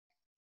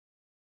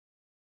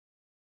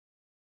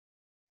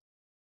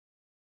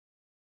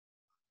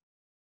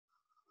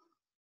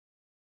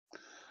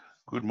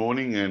Good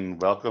morning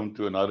and welcome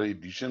to another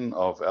edition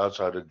of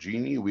Outsider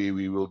Genie, where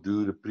we will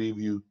do the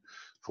preview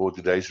for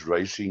today's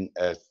racing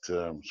at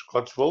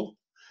Scottsville.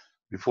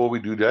 Before we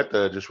do that,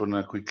 I just want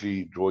to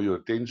quickly draw your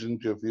attention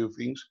to a few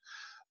things.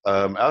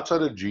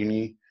 Outsider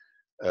Genie,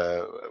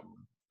 uh,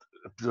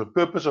 the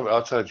purpose of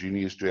Outsider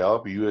Genie is to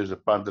help you as a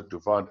punter to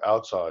find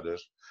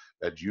outsiders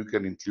that you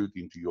can include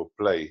into your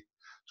play.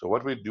 So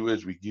what we do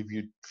is we give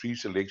you 3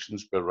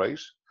 selections per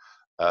race.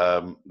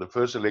 The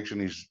first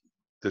selection is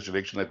the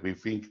selection that we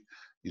think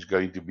is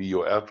going to be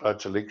your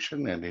outright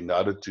selection, and then the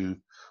other two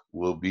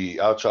will be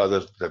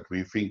outsiders that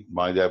we think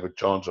might have a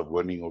chance of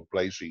winning or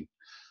placing,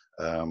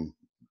 um,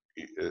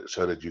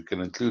 so that you can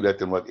include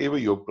that in whatever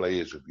your play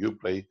is. If you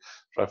play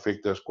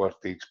trifectas,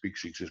 quartets, pick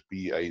sixes,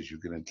 PAs, you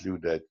can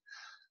include that,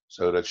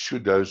 so that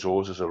should those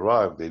horses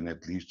arrive, then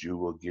at least you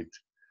will get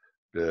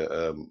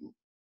the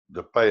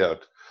the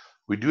payout.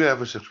 We do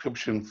have a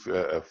subscription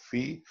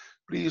fee.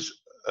 Please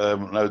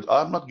note,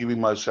 I'm not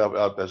giving myself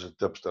out as a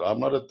tipster.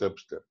 I'm not a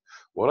tipster.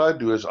 What I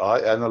do is I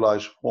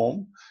analyze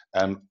form,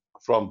 and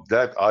from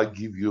that I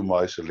give you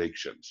my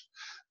selections.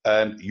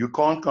 And you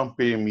can't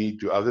compare me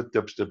to other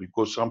tipsters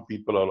because some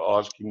people are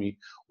asking me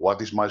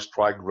what is my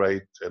strike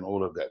rate and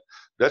all of that.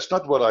 That's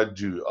not what I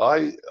do.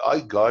 I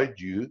guide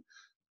you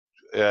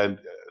and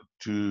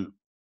to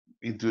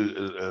into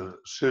a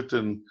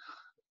certain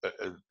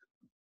uh,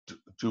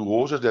 to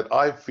horses that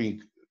I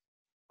think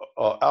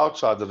are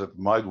outsiders that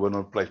might win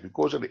on place.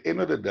 Because at the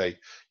end of the day,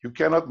 you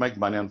cannot make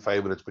money on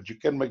favorites, but you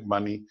can make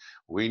money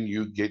when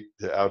you get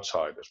the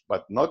outsiders.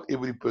 But not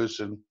every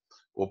person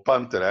or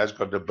punter has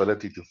got the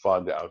ability to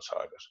find the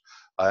outsiders.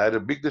 I had a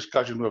big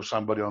discussion with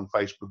somebody on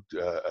Facebook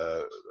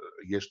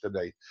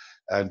yesterday,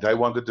 and they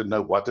wanted to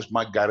know what is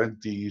my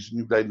guarantees,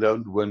 and if they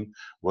don't win,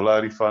 will I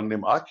refund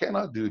them? I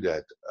cannot do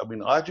that. I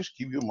mean, I just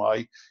give you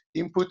my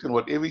input, and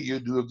whatever you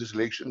do of the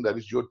selection, that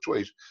is your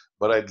choice.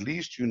 But at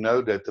least you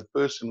know that the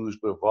person who's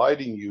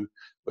providing you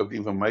with the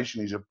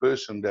information is a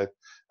person that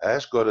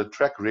has got a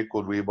track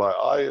record whereby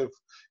I have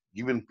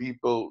given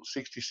people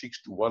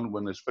 66 to 1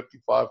 winners,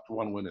 55 to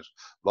 1 winners.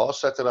 Last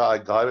Saturday, I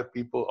guided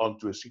people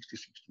onto a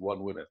 66 to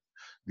 1 winner.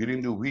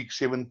 During the week,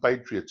 7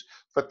 Patriots,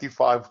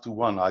 55 to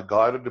 1. I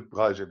guided the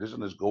guys. Listen,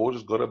 this horse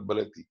has got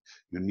ability.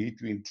 You need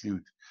to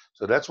include.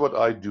 So that's what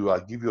I do. I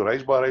give you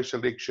race by race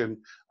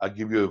selection. I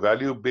give you a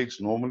value bets,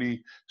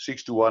 normally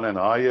 6 to 1 and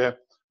higher.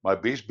 My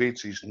best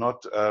bets is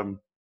not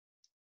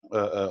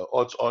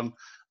odds on.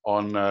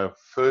 On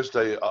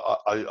Thursday,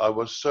 I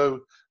was so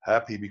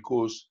happy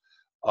because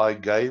I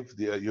gave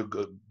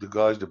the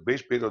guys the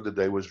best bet of the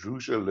day was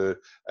Rouge Alert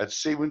at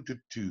 7 to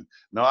 2.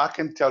 Now I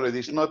can tell you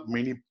there's not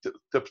many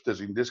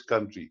tipsters in this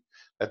country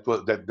that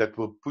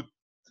will put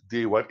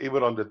their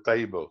whatever on the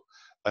table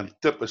and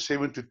tip a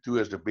 7 to 2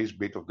 as the best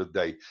bet of the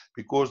day,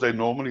 because they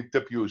normally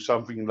tip you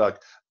something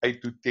like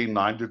 8 to 10,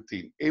 9 to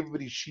 10.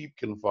 Every sheep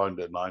can find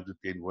a 9 to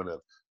 10 winner,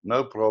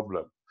 no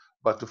problem.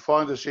 But to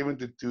find a 7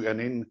 to 2 and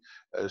then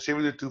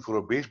 7 to 2 for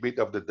a best bet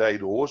of the day,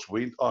 the horse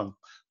went on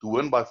to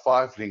win by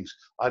 5 lengths.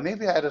 I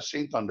never had a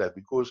cent on that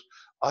because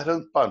I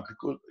don't punt.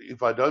 Because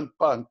if I don't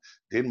punt,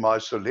 then my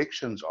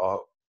selections are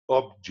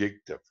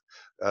objective.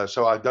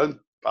 So I don't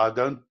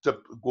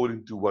tip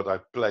according to what I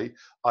play.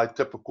 I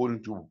tip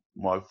according to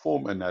my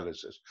form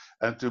analysis.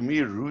 And to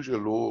me, Rouge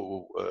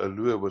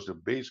Allure was the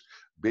best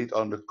bet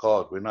on the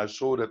card. When I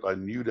saw that, I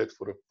knew that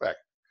for a fact,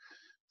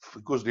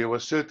 because there were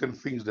certain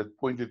things that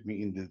pointed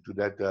me into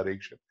that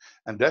direction.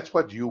 And that's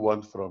what you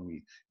want from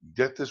me.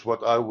 That is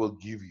what I will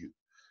give you.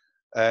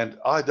 And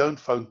I don't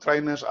phone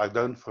trainers. I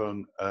don't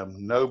phone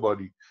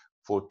nobody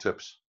for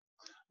tips.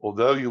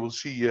 Although you will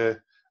see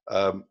here,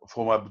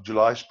 for my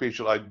July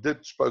special, I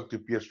did spoke to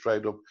Pierre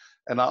Strydom,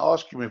 and I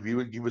asked him if he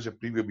would give us a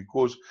preview,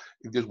 because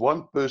if there's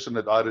one person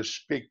that I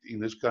respect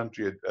in this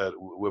country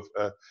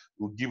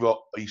who give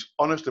his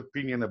honest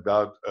opinion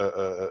about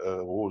a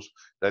horse,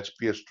 that's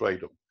Pierre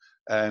Strydom.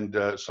 And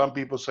some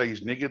people say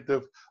he's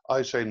negative.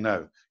 I say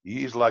no.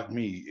 He is like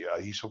me.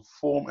 He's a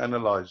form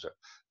analyzer,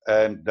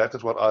 and that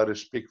is what I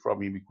respect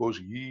from him, because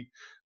he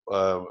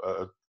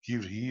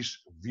gives his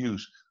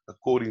views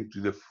according to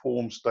the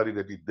form study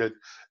that he did.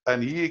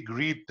 And he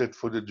agreed that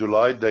for the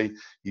July day,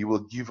 he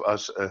will give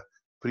us a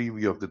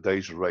preview of the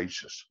day's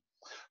races.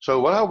 So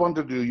what I want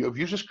to do, if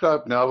you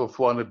subscribe now for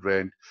 400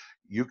 Rand,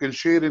 you can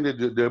share in the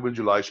Durban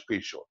July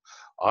special.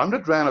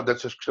 100 Rand of that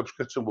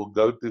subscription will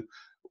go to,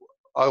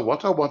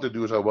 what I want to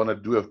do is I want to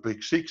do a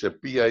pick six, a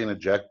PA, and a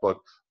jackpot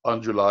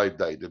on July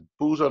day. The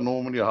pools are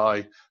normally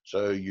high,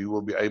 so you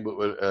will be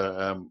able,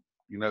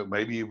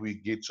 maybe if we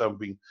get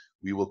something,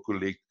 we will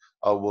collect.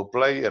 I will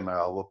play and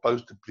I will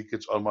post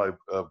duplicates on my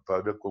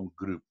Vodacom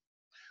group.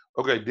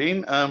 Okay,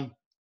 then,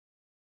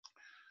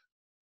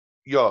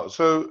 yeah,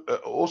 so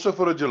also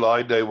for a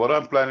July day, what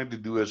I'm planning to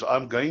do is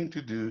I'm going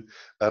to do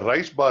a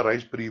race by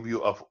race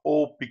preview of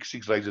all pick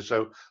six races.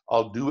 So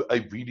I'll do a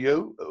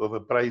video of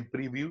a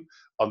preview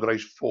on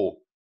race 4,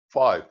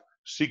 5,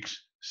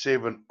 6,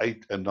 7,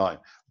 8, and 9.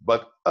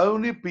 But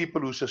only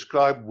people who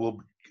subscribe will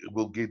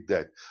will get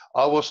that.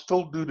 I will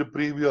still do the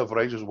preview of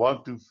races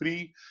 1, 2,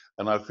 3,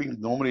 and I think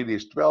normally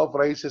there's 12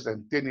 races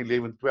and 10,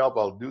 11, 12.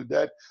 I'll do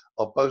that.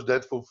 I'll post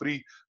that for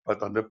free.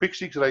 But on the Pick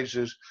 6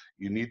 races,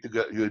 you're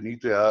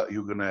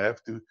gonna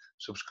have to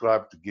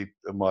subscribe to get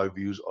my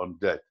views on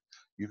that.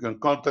 You can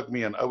contact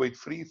me on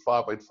 083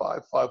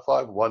 585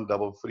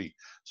 55133.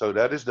 So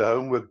that is the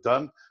homework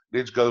done.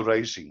 Let's go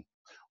racing.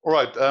 All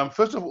right.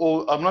 First of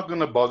all, I'm not going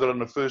to bother on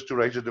the first 2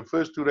 races. The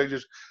first 2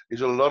 races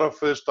is a lot of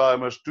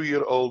first-timers,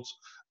 2-year-olds,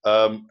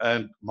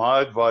 and my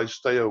advice,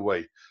 stay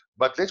away.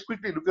 But let's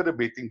quickly look at the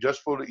betting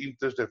just for the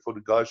interest and for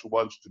the guys who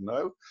wants to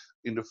know.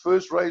 In the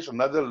first race,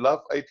 another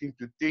love, 18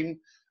 to 10,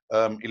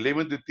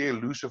 11 to 10,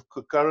 elusive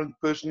current.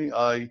 Personally,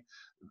 I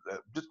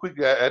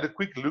had a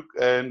quick look,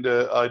 and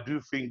I do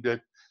think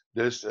that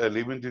this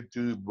 11 to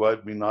 2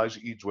 might be nice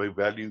each way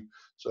value.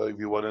 So if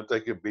you want to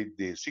take a bet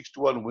there, 6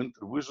 to 1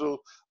 Winter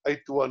Whistle,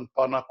 8 to 1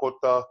 Panna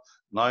Cotta,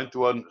 9 to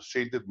 1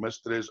 Scented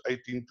Mistress,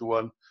 18 to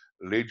 1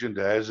 Legend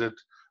Hazard.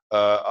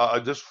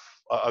 I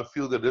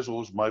feel that this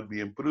horse might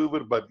be improver,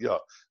 but yeah,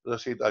 as I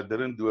said, I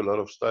didn't do a lot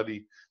of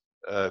study.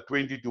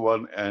 20 to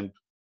 1 and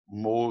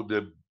more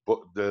the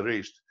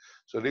rest.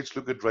 So let's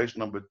look at race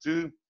number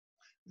 2.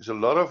 There's a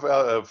lot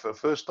of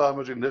first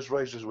timers in this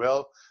race as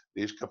well.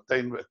 There's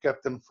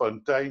Captain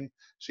Fontaine,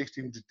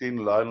 16 to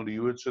 10 Lionel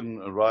Hewitson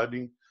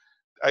riding,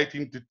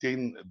 18 to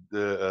 10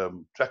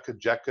 the Tracker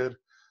Jacker,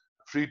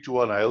 3 to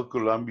 1 Hail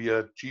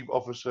Columbia Chief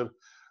Officer,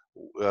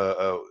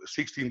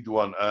 16 to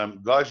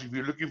 1. Guys, if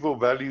you're looking for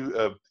value,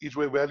 each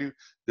way value,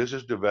 this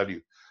is the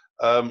value.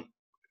 And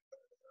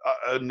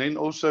then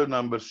also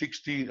number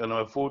 16 and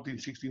number 14,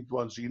 16 to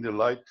 1 Seeing the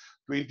Light,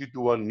 20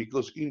 to 1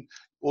 Nichols In.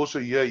 Also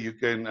here you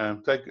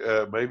can take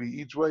maybe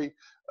each way.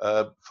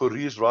 For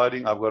Rees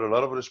riding, I've got a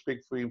lot of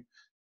respect for him.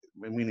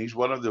 I mean, he's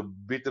one of the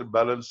better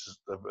balanced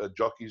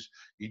jockeys.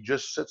 He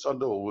just sits on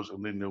the horse,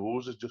 and then the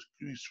horse is just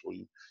cruise for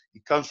him. He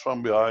comes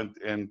from behind,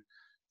 and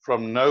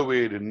from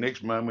nowhere, the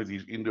next moment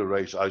he's in the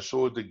race. I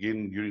saw it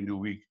again during the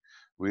week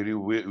where he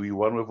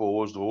won with a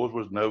horse. The horse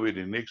was nowhere.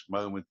 The next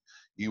moment,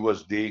 he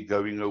was there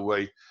going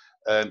away.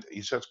 And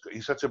he's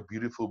such a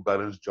beautiful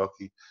balanced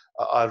jockey.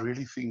 I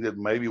really think that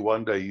maybe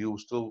one day he'll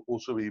still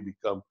also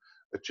become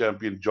a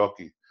champion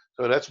jockey.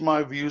 So that's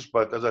my views,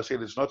 but as I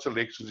said, it's not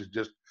selections, it's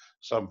just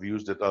some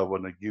views that I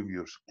want to give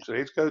you. So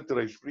let's go to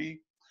race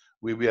 3,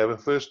 where we have a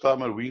first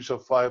timer, Wings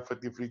of Fire,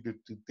 53 to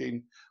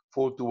 10,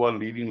 4 to 1,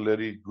 Leading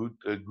Lady, Good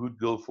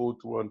Girl, 4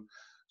 to 1,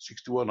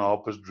 6 to 1,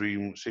 Harper's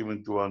Dream,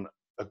 7 to 1,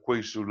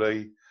 Aquay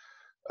Soleil,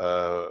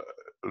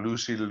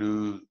 Lucy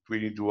Lou,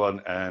 20 to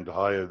 1, and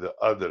higher the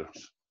others.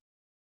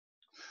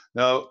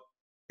 Now,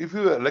 if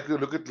you like to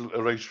look at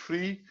race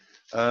 3,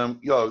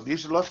 yeah,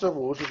 there's lots of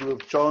horses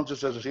with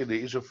chances. As I said, there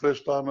is a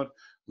first timer.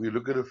 We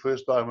look at the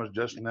first timers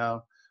just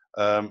now,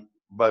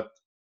 but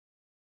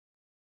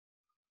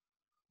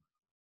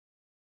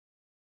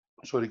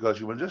sorry guys,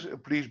 you will just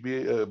please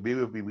be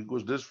with me,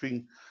 because this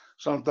thing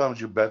sometimes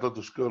you battle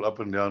to scroll up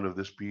and down of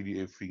this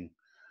PDF thing.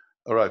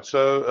 All right,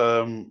 so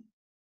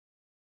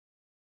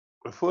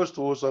the first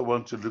horse I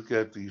want to look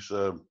at is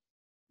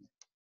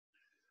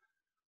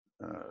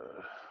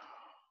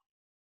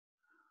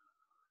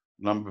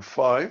number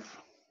 5.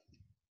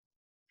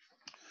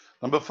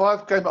 Number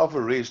 5 came off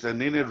a rest, and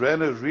then it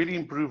ran a really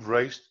improved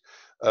race.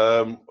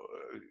 It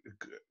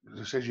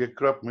says your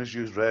crop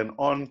misuse ran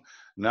on.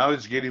 Now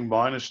it's getting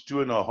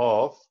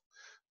 -2.5,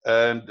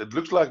 and it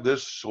looks like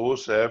this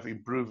horse have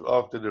improved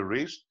after the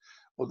rest.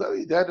 Although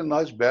he had a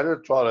nice barrier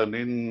trial and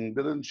then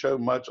didn't show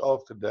much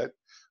after that,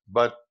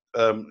 but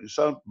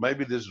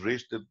maybe this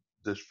rest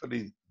is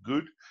pretty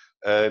good,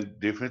 and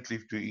definitely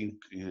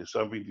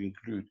something to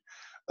include.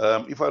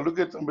 If I look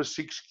at number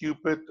 6,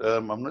 Cupid,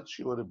 I'm not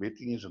sure what the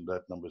betting is on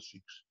that number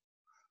 6.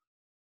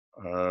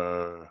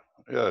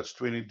 Yeah, it's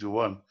 20 to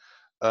 1.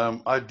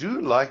 I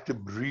do like the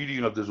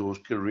breeding of this horse,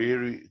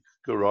 Karari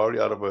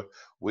out of a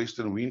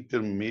Western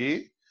Winter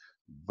mare,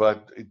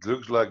 but it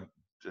looks like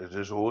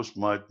this horse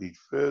might need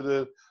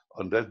further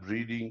on that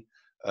breeding.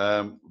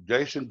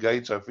 Jason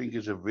Gates, I think,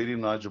 is a very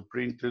nice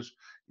apprentice.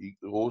 The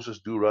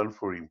horses do run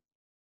for him.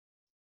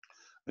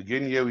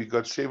 Again, here we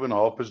got 7,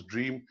 Harper's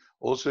Dream,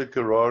 also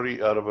Karari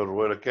out of a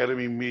Royal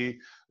Academy mare,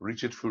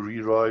 Richard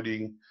Fourie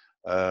riding.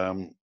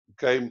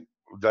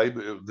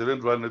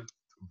 Didn't run a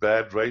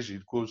bad race.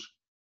 Of course,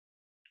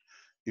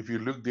 if you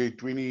look there,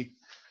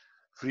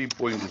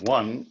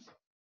 23.1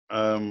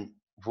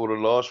 for the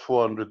last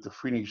 400 to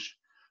finish.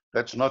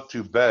 That's not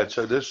too bad.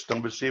 So this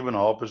number 7,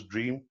 Harper's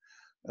Dream,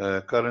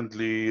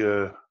 currently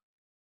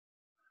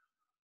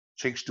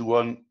 6 to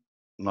 1.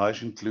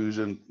 Nice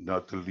inclusion,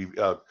 not to leave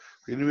out.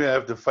 Then we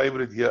have the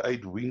favorite here,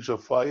 8, Wings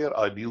of Fire,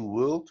 Ideal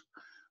World,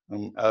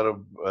 out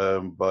of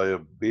by a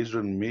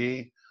Bezran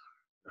mare.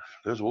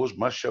 This horse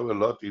must show a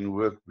lot in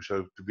work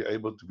to be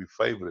able to be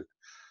favorite,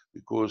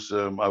 because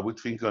I would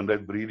think on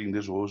that breeding,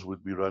 this horse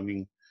would be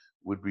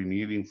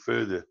needing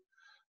further.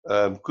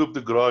 Coupe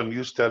de Gras,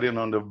 new stallion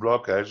on the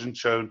block, hasn't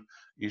shown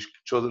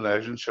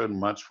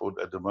much for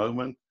at the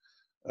moment.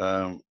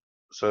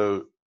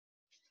 So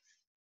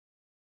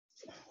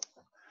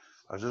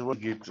I just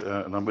want to get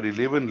number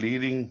 11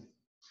 leading.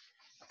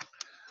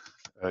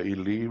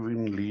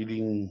 11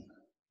 leading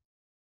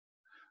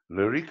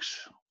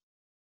lyrics.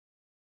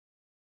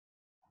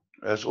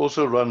 Has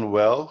also run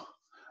well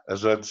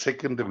as a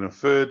second and a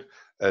third,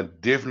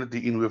 and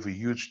definitely in with a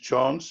huge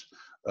chance.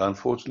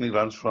 Unfortunately,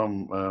 runs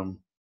from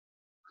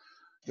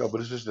yeah, but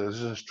this is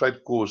a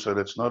straight course, so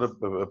that's not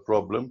a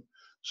problem.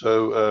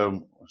 So I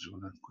just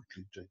want to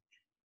quickly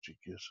check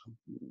here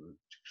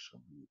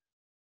something.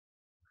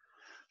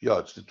 Yeah,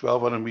 it's the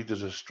 1200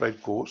 meters a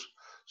straight course,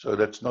 so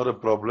that's not a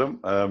problem.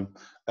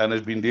 And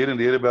it's been there and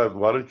there about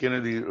Warren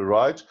Kennedy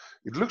rides.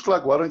 It looks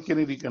like Warren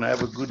Kennedy can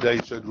have a good day,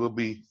 so it will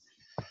be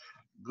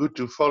good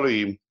to follow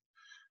him.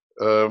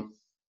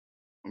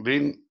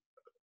 Then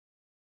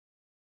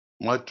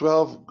my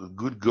 12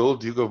 Good Girl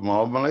Duke of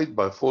Marmalade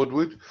by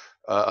Fordwood.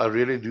 I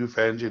really do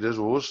fancy this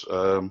horse.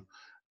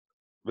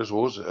 This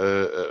horse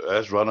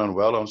has run on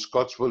well on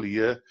Scottsville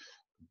here.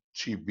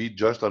 She beat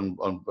just on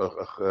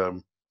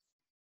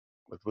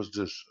what was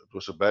this? It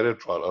was a better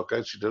trial.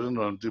 Okay, she didn't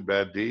run too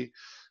bad there.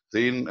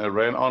 Then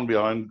ran on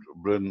behind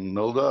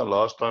Brunilda,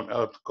 last time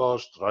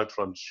outcast, right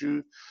front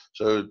shoe.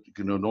 So you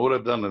can ignore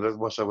it done, and that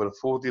was over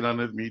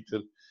 1400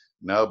 meter.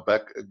 Now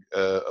back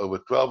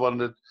over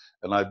 1200,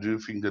 and I do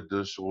think that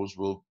this horse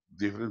will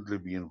definitely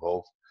be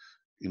involved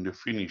in the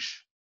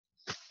finish.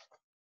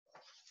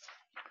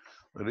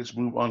 But let's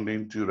move on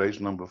then to race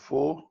number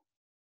 4.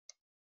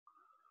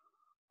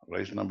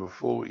 Race number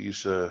 4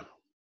 is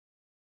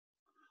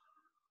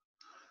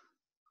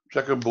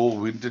Track and Ball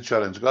Winter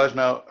Challenge. Guys,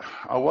 now,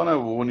 I want to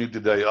warn you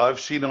today, I've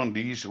seen on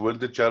these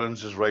Winter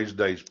Challenges race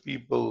days,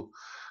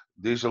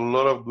 there's a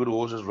lot of good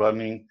horses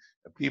running,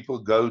 people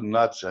go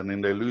nuts and then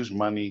they lose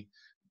money.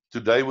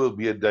 Today will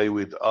be a day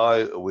where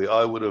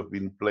I would have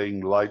been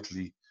playing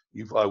lightly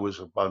if I was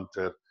a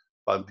punter,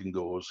 punting the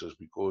horses,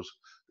 because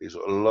there's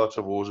lots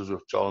of horses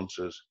with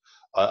chances.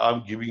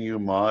 I'm giving you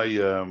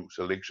my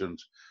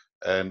selections,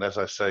 and as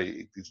I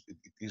say,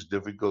 it is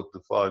difficult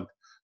to find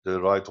the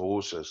right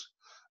horses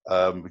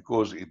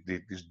because it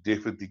is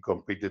definitely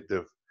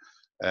competitive.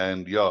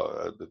 And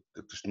yeah,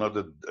 it's not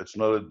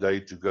a day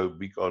to go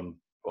big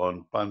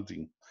on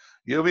punting.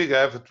 Here we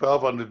have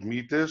 1200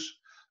 meters,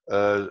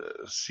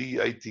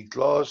 C80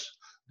 class.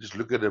 Just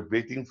look at the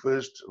betting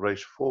first.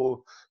 Race 4,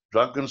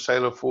 Drunken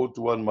Sailor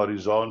 4-1,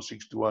 Marizan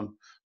 6-1,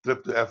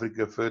 Trip to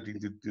Africa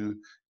 13-2,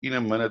 In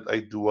a Minute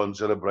 8-1,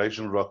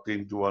 Celebration Rock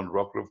 10-1,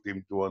 Rockcliffe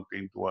 10-1,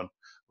 10-1,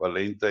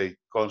 Valente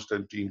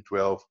Constantine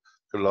 12,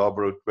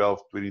 Calabro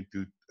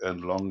 12-22,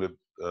 and longer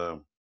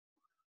the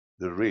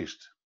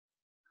rest.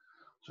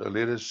 So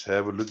let us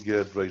have a look here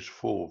at race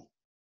 4.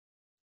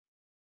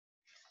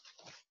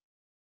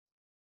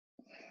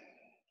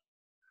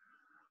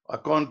 I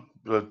can't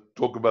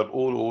talk about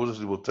all horses,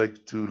 it will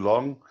take too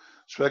long.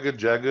 Swagger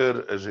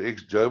Jagger, as an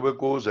ex-Joburg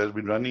horse, has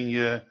been running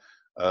here.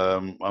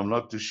 I'm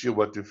not too sure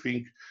what to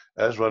think.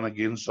 Has run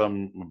against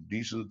some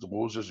decent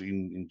horses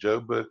in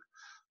Joburg.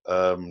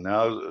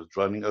 Now it's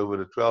running over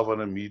the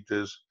 1200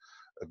 meters.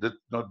 Did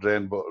not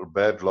ran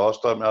bad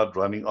last time out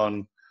running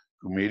on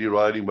comedy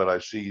riding, but I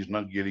see he's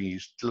not getting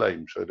his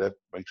claim, so that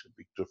makes a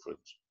big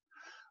difference.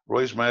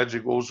 Royce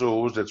Magic, also a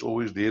horse that's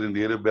always there and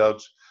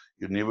thereabouts.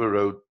 You never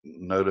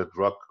know that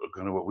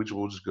which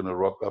horse is going to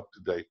rock up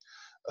today.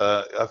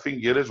 I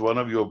think here is one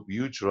of your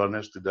huge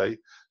runners today,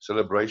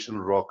 Celebration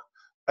Rock.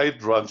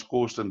 8 runs,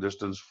 course and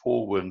distance,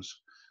 4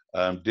 wins.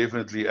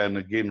 Definitely, and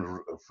again,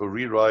 for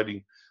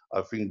re-riding,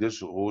 I think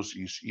this horse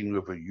is in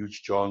with a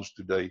huge chance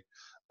today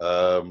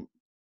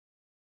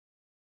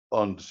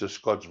on the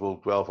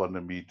Scottsville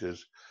 1200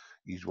 meters.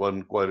 He's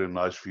won quite a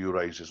nice few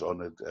races on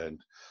it. And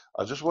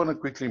I just want to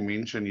quickly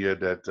mention here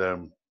that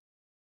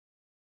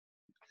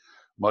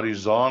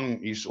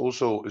Marizan is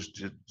also is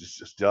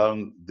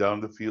down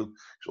the field.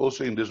 He's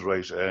also in this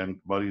race,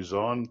 and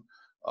Marizan,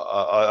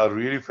 I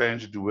really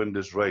fancy to win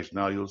this race.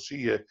 Now you'll see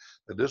here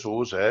that this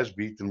horse has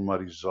beaten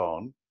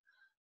Marizan,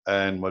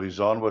 and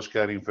Marizan was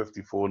carrying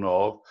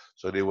 54.5,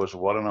 so there was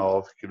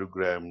 1.5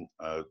 kilogram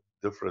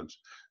difference.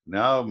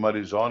 Now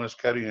Marizan is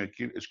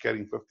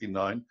carrying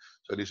 59,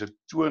 so there's a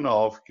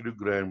 2.5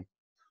 kilogram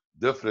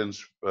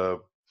difference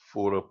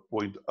for a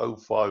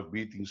 0.05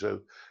 beating.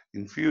 So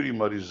in theory,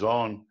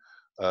 Marizan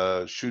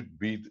should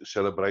beat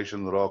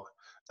Celebration Rock,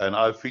 and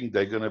I think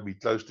they're going to be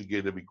close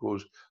together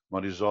because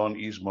Marizan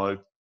is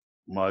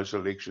my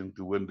selection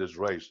to win this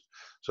race.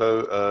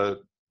 So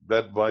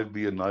that might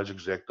be a nice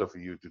exacta for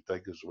you to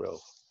take as well.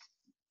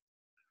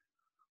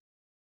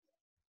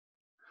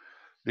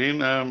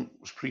 Then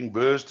Spring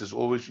Burst is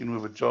always in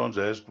with a chance.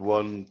 Has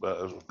one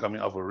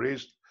coming off a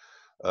rest,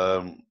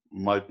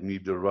 might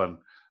need the run.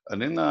 And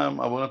then I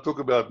want to talk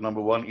about number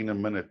 1 In a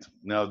Minute.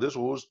 Now this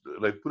horse,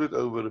 they put it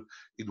over,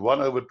 it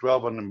won over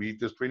 1200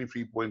 meters,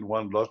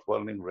 23.1, lost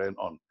one and ran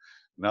on.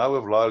 Now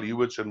with Lyle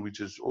Hewitson, which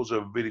is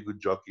also a very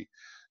good jockey,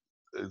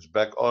 it's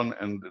back on,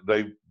 and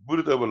they put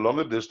it over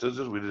longer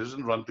distances, which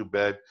doesn't run too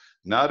bad.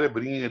 Now they're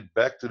bringing it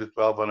back to the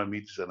 1200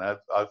 meters, and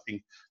I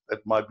think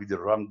that might be the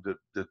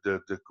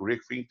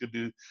correct thing to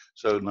do.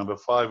 So number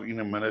 5 In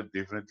a Minute,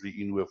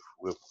 definitely in with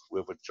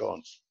a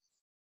chance.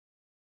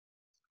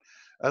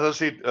 As I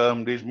said,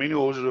 there's many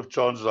horses of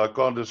chances. I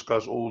can't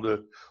discuss all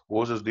the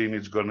horses, then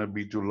it's going to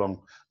be too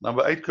long.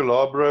 Number 8,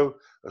 Calabro,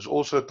 is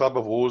also a type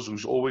of horse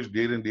who's always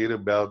there and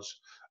thereabouts.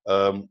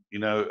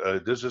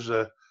 This is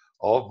a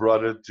half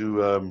brother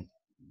to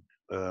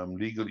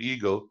Legal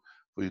Eagle.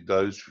 For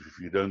those, if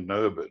you don't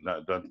know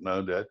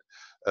that,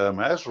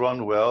 has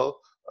run well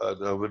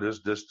over this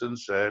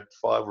distance. Had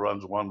 5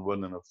 runs, 1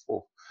 win, and a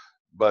 4th.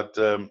 But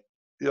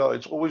yeah,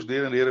 it's always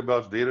there and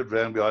thereabouts. There it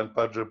ran behind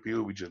Padre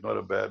Pio, which is not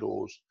a bad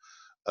horse.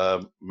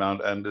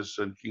 Mount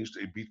Anderson,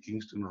 Kingston, it beat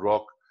Kingston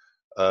Rock.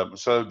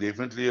 So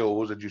definitely a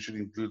horse that you should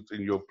include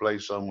in your play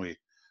somewhere.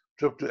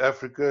 Trip to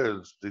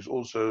Africa, there's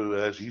also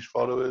has his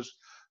followers.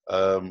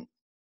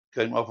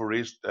 Came off a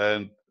rest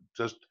and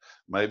just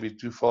maybe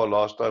too far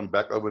last time,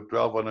 back over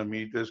 1200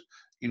 meters,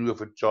 in with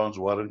a chance.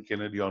 Warren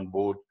Kennedy on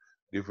board,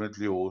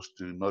 definitely a horse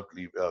to not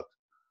leave out.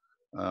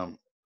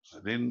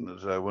 So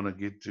I want to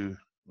get to,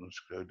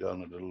 let's go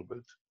down a little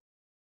bit.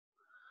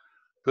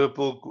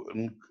 Purple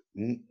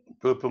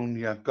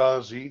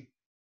Nyakazi,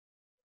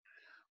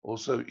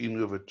 also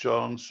in with a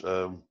chance.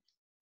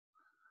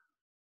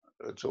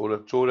 It's all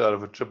out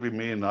of a triple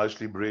mare,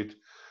 nicely bred.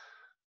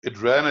 It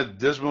ran a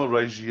dismal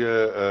race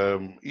here,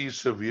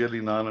 east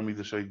severely 900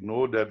 meters, so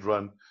ignore that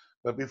run.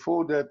 But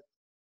before that,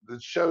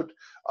 it showed,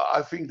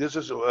 I think this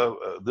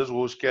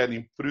horse can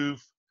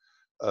improve.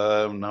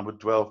 Number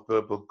 12,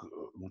 Purple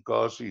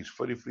Nkasi, is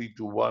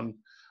 43-1.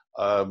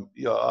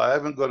 Yeah, I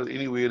haven't got it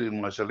anywhere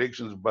in my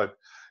selections, but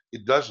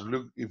it does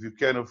look, if you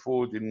can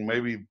afford, in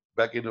maybe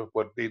back end of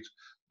quartets.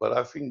 But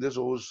I think this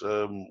horse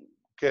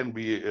can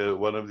be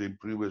one of the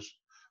improvers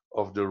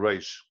of the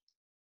race.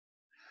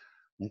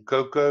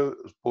 Coco,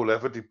 Paul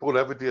Lafferty. Paul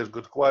Lafferty has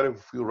got quite a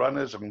few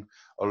runners and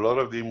a lot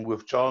of them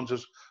with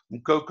chances.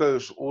 Coco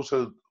is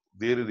also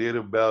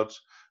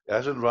thereabouts. He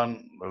hasn't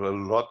run a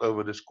lot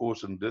over this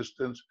course and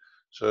distance,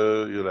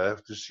 so you'll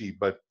have to see.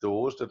 But the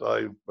horse that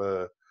I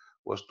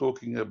was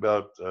talking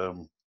about,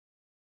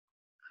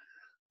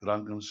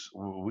 Drunken's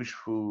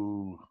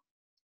Wishful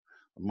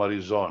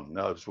Marizon.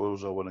 Now, that's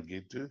what I want to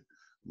get to.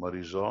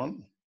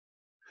 Marizon.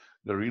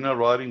 The arena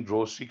riding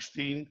draw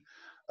 16.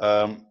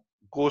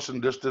 Course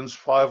and distance,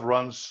 5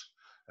 runs,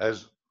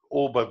 has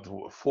all but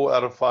 4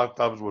 out of 5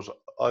 times was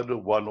either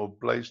won or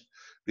placed.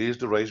 There's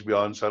the race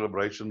behind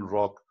Celebration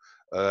Rock,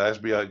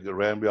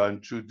 ran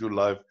behind True to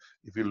Life.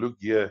 If you look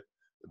here,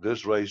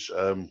 this race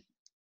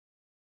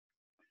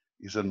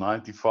is a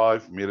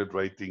 95 merit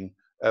rating,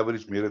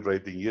 average merit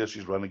rating. Yes,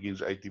 she's run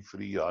against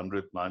 83,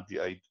 100,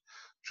 98.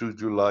 True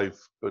to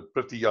Life, but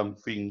pretty young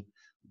thing.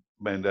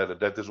 Man,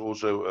 that is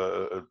also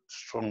a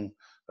strong.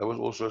 That was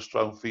also a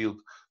strong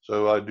field.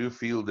 So I do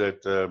feel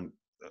that the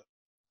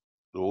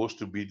horse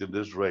to beat in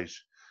this race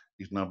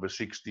is number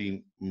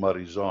 16,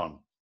 Marizon.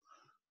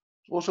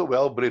 It's also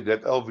well bred.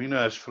 That Alvina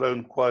has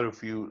thrown quite a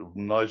few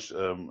nice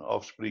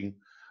offspring,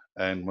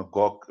 and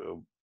Magog,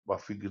 I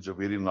think it's a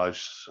very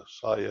nice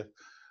sire.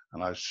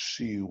 And I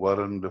see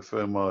Warren de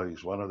Firma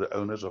is one of the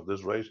owners of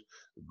this race.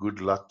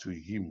 Good luck to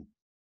him.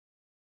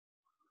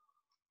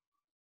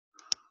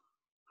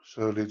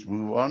 So let's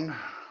move on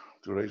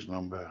to race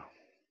number.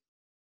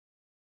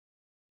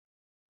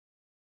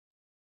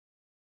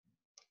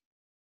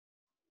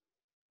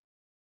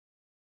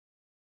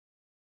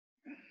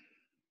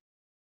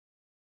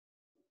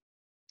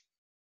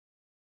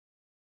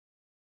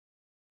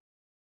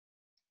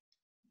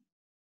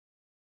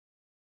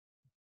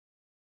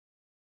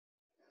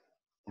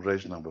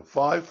 Race number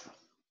 5.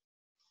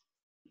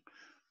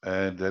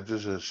 And that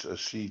is a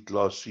C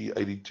class C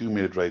 82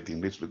 minute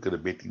rating. Let's look at the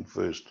betting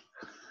first.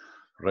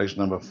 Race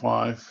number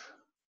 5.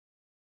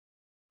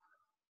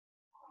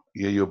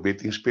 Here your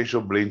betting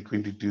special blend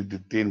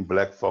 22-10,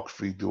 Black Fox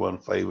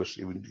 3-1, Favor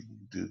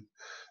 17-2,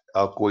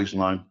 Alcoys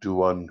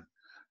 9-1,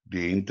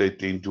 Diente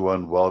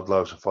 10-1,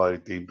 Wildlife Safari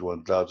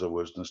 10-1, Clouds of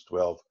Wisdom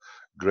 12,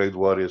 Great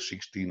Warrior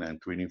 16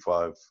 and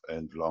 25,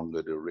 and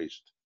longer the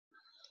rest.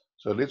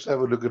 So let's have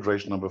a look at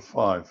race number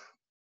 5.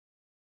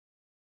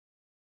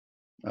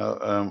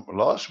 Now,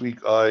 last week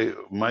I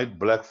made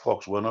Black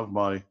Fox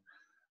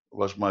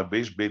was my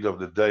best bet of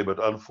the day,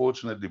 but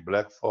unfortunately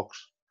Black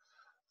Fox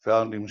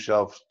found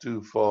himself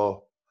too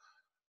far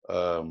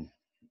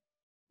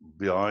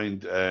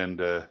behind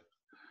and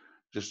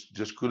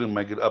just couldn't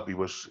make it up. He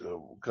was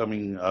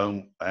coming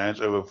home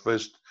hands over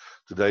fist.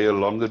 Today a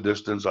longer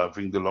distance. I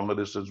think the longer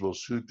distance will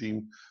suit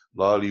him.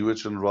 Lyle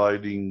Hewitson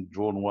riding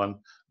drawn 1,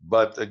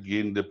 but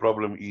again the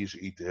problem is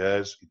it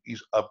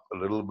is up a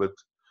little bit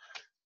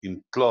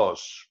in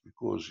class,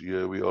 because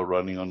here we are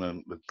running on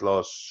the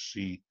class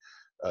C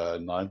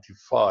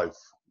 95,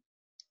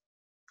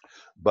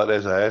 but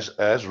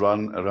has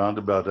run around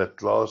about that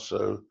class,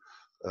 so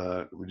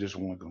we just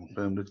want to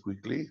confirm it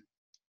quickly.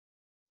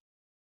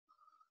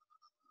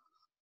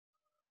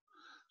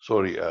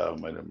 Sorry, I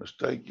made a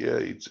mistake here.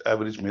 It's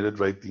average merit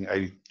rating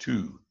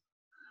 82.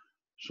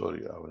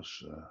 Sorry, I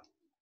was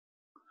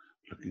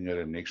looking at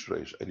the next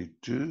race,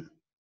 82.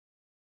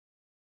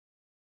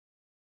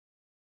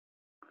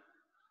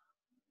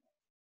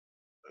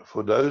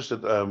 For those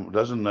that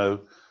doesn't know,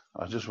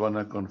 I just want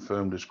to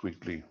confirm this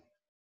quickly.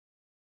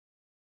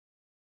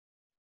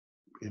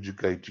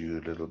 educate you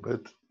a little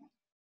bit.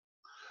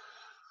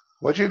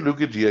 What you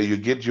look at here, you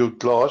get your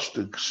class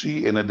to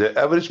see, and the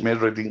average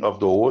merit rating of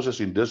the horses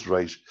in this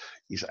race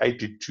is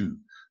 82.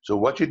 So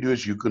what you do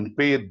is you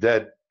compare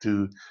that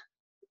to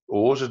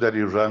horses that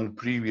you run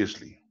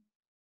previously.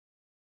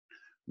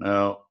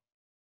 Now,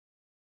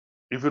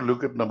 if you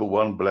look at number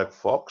 1, Black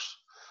Fox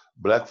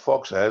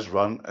has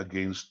run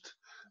against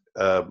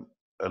a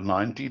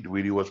 90,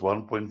 where he was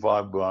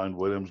 1.5 behind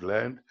Williams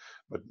Land,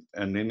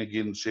 and then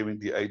again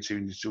 78,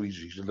 72.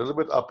 He's a little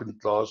bit up in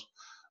class,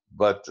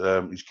 but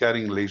he's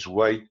carrying less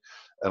weight.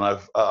 And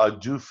I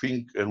do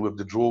think, and with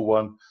the draw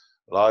one,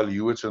 Lyle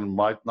Hewitson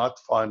might not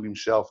find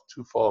himself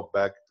too far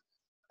back,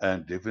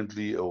 and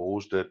definitely a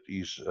horse that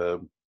is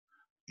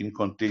in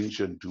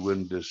contention to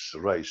win this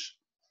race.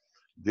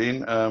 Then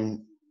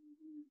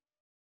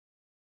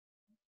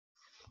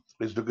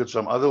let's look at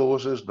some other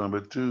horses. Number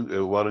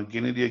 2, Warren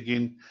Kennedy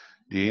again.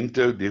 The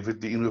Ento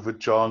definitely in with a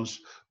chance.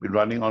 Been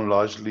running on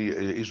nicely.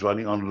 Is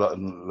running on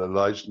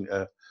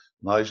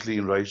nicely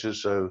in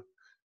races, so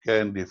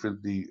can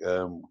definitely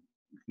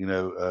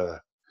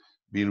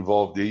be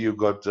involved. There you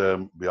got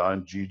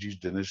behind Gigi's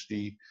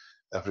Dynasty,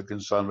 African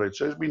Sunrise.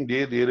 So it's been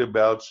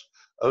thereabouts.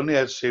 Only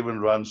had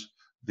 7 runs.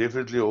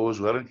 Definitely a horse.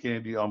 Warren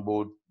Kennedy on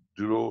board.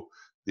 Duro,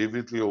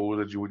 definitely a horse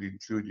that you would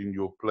include in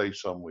your play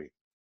somewhere.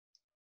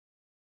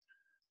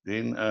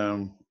 Then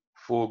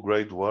 4,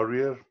 Great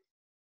Warrior.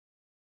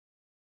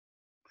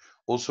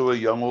 Also a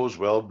young horse,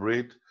 well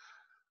bred.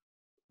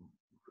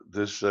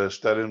 This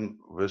stallion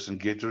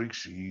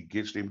Vercingetorix, he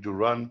gets them to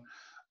run.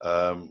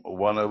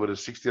 Won over the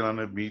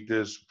 1600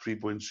 meters,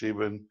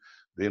 3.7.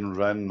 Then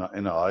ran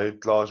in a higher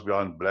class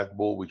behind Black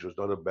Ball, which was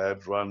not a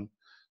bad run.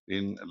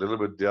 Then a little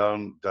bit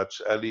down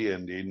Dutch Alley,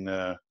 and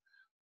then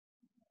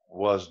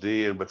was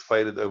there but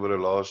faded over the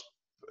last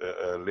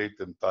late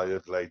and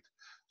tired late.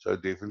 So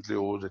definitely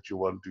all that you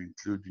want to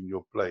include in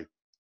your play.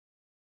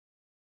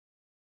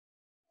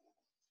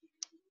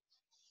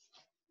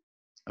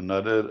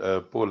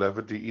 Another Paul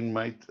Lafferty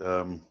inmate.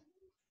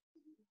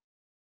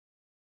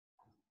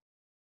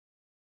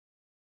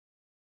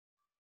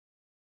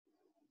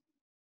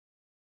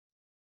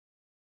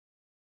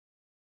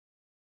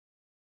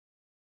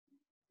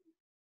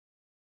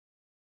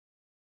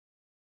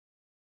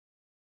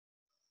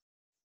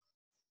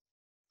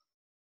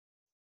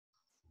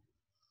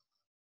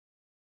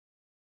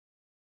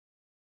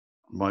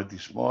 Mighty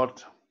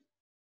Smart.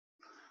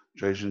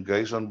 Jason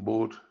Gaze on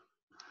board.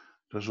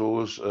 There's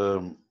always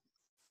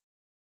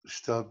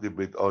start a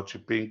bit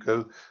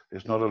Archipenko.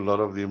 There's not a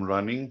lot of them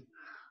running,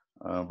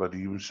 but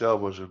he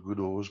himself was a good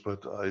horse.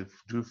 But I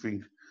do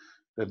think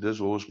that this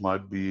horse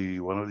might be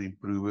one of the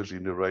improvers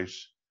in the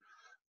race.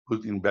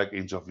 Put in back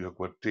ends of your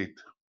quartet.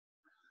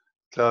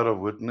 Cloud of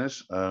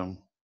Witness. I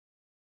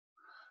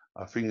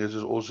think this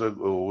is also a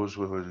horse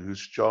with a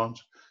huge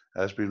chance.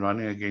 Has been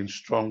running against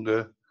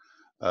stronger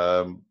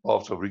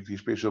parts of Ricky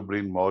Special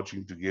Blend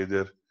marching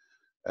together.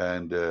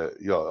 And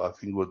yeah, I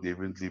think will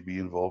definitely be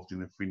involved in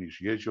the finish.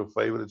 Here's your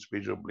favorite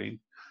Special Blend.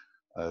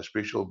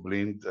 Special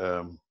Blend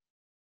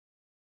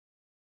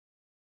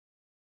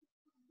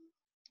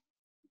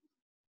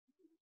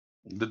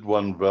did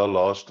one well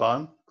last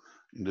time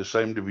in the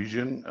same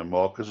division. And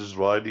Marcus is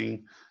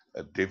riding.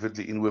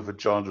 Definitely in with a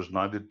chance, was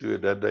 92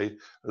 at that day.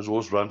 This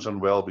horse runs on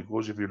well,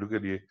 because if you look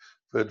at the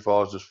third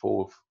fastest,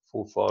 fourth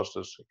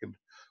fastest, second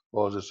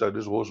fastest, so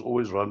this horse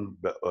always run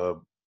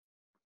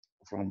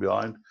from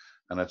behind.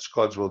 And at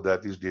Scottsville,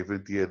 that is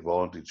definitely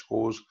advantage.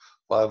 Scores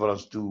 5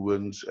 runs, 2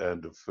 wins,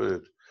 and a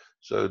third.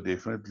 So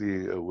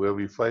definitely a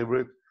worthy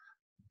favorite.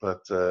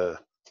 But I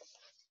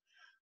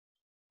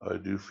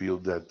do feel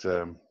that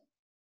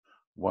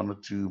 1 or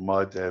 2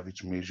 might have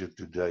its measure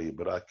today,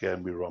 but I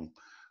can be wrong.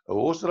 A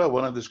horse that I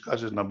want to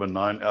discuss is number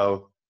 9,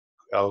 Our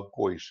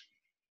Cois.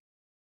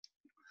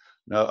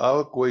 Now,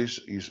 Our Cois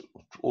is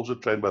also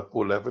trained by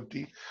Paul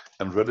Lafferty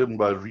and ridden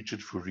by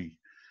Richard Fourie.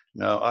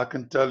 Now, I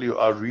can tell you,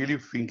 I really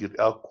think that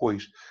Our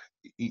Cois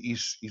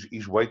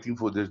is waiting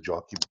for this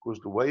jockey, because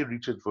the way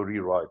Richard Fourie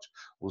rides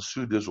will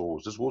suit this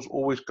horse. This horse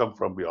always comes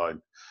from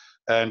behind.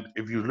 And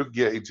if you look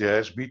here, it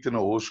has beaten a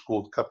horse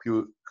called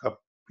Capurea,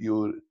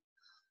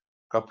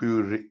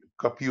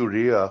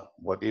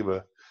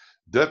 whatever.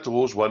 That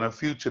horse won a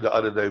future the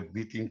other day,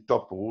 beating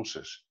top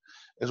horses.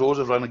 His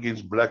horses run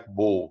against Black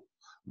Ball.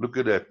 Look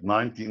at that,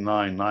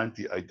 99,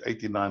 98,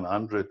 89,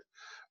 100.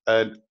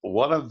 And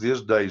one of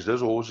these days, this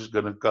horse is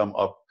going to come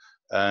up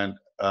and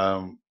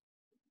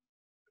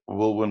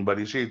will win. But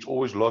he said it's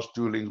always lost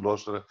 2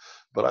 lengths,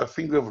 but I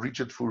think of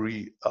Richard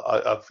Fourie,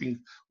 I think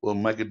will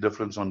make a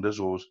difference on this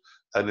horse,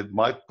 and it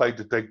might pay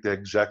to take the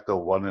exacta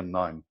 1 and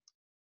 9.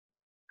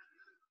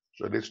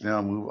 So let's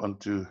now move on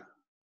to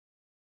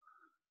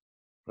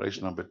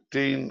race number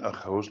 10.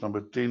 Horse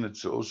number 10.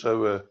 It's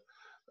also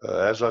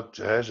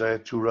has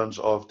had 2 runs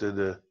after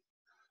the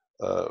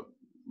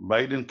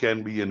maiden,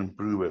 can be an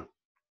improver.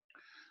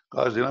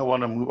 Guys, then I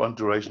want to move on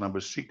to race number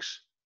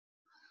 6.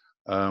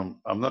 I'm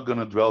not going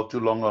to dwell too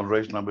long on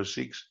race number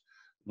 6.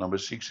 Number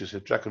 6 is a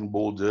track and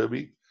ball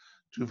derby,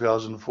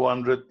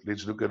 2,400.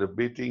 Let's look at the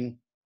betting.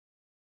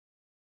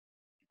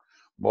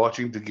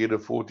 Marching Together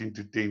 14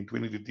 to 10,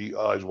 20 to 10,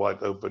 eyes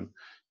wide open.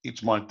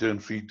 It's My Turn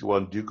 3 to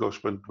 1, Duke of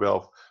Spin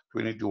 12,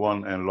 20 to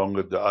 1, and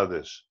Longer the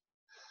Others.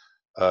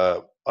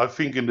 I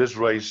think in this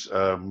race,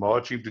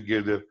 Marching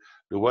Together,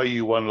 the way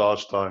he won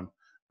last time,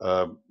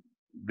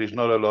 there's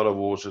not a lot of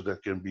horses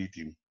that can beat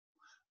him.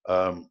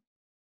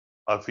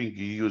 I think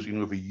he was in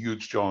with a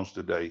huge chance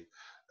today,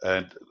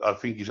 and I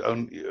think his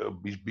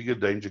bigger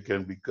danger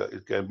can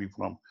be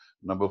from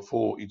number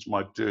 4. It's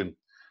My Turn.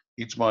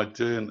 It's My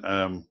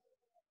Turn.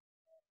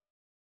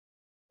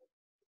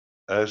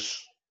 As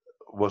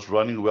was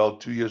running well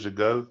 2 years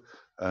ago,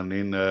 and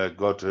then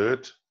got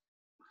hurt.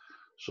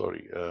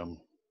 Sorry.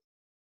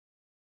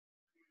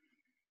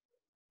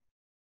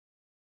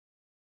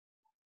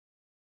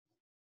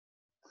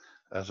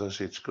 As I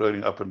said,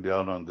 scrolling up and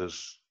down on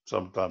this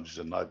sometimes is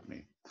a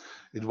nightmare.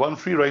 It won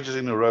 3 races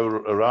in a row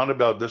around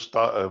about this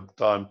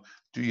time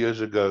 2 years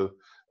ago,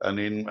 and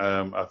then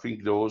I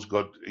think the horse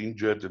got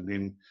injured and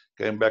then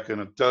came back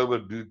in October,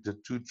 did the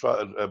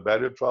 2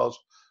 barrier trials,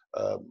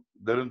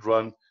 didn't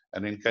run,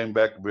 and then came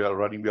back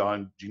running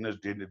behind Genius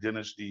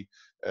Dynasty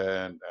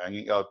and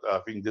hanging out. I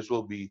think this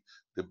will be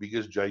the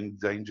biggest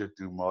danger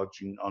to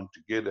Marching On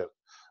Together.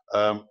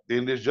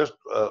 Then there's just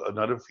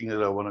another thing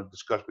that I want to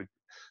discuss with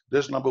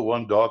this number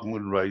 1, Dark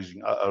Moon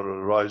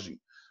Rising.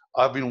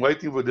 I've been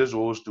waiting for this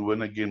horse to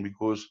win again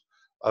because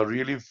I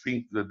really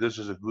think that this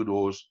is a good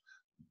horse,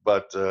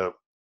 but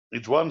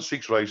it's won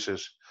 6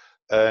 races,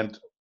 and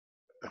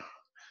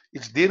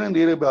it's there and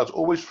thereabouts,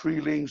 always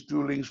 3 lengths,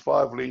 2 lengths,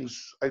 5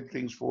 lengths, 8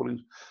 lengths, 4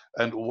 lengths,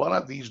 and one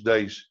of these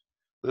days,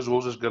 this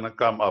horse is going to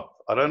come up.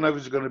 I don't know if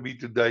it's going to be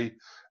today,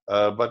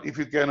 but if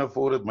you can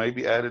afford it,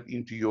 maybe add it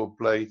into your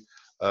play.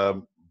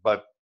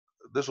 But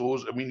this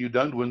horse, I mean, you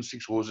don't win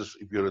 6 horses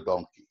if you're a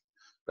donkey.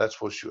 That's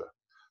for sure.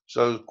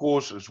 So, of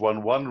course, it's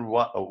won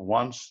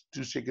once,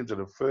 2 seconds,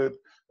 and a third.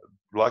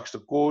 Likes the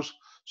course,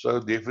 so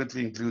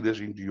definitely include this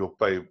into your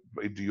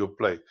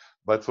play.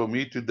 But for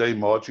me today,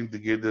 Marching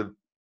Together,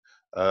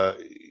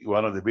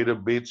 one of the better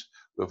bets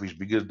with his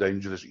biggest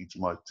danger is It's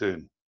My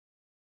Turn.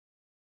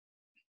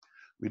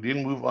 We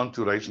then move on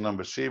to race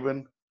number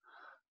 7,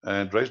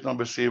 and race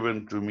number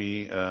 7 to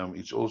me,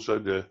 it's also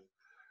the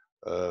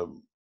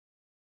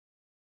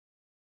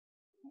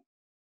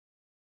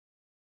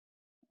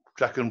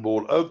Track and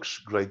Ball Oaks,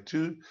 grade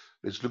 2.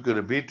 Let's look at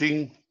the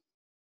betting.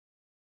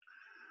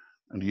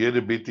 And here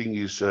the betting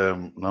is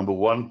number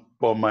 1,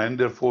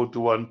 Pomander 4 to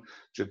 1,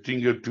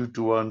 Chatinga 2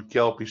 to 1,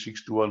 Kelpie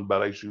 6 to 1,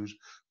 Ballet Shoes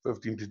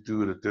 15 to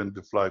 2, Return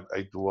to Flight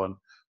 8 to 1,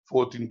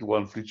 14 to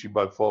 1, Flitchy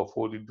by Far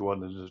 14 to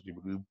 1, this is the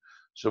group.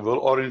 Seville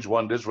Orange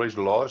won this race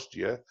last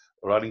year,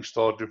 running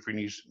start to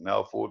finish,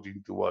 now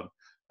 14 to 1,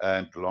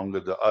 and Longer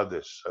the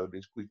Others. So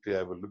let's quickly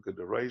have a look at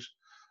the race.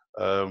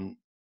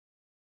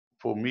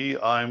 For me,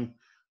 I'm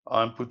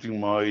putting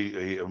my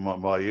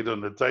head on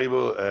the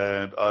table,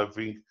 and I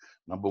think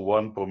number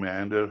 1,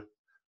 Pomander,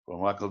 for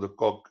Michael de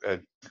Kock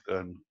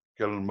and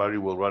Kellen Murray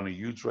will run a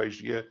huge race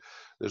here.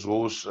 This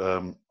horse,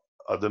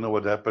 I don't know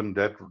what happened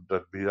that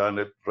behind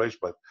that race,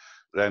 but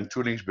ran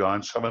 2 lengths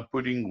behind Summer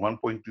Pudding,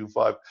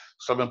 1.25.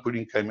 Summer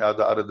Pudding came out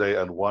the other day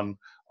and won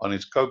on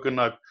its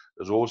coconut.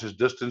 This horse is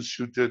distance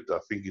shooted. I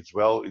think it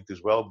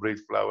is well-bred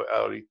Flower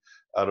Alley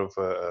out of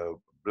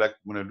Black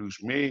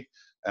Moonaloose May,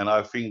 and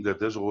I think that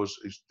this horse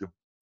is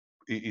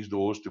the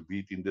horse to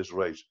beat in this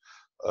race.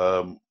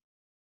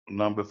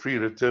 Number 3,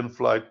 Return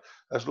Flight,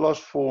 has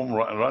lost form,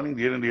 running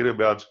there and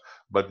thereabouts,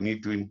 but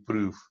need to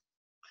improve.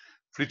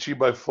 Flitchy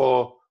by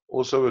Far,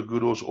 also a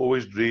good horse,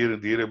 always there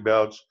and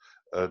thereabouts,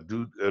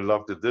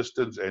 love the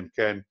distance, and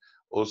can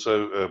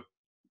also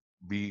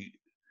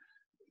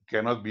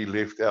cannot be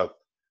left out.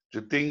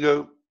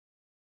 Jatingo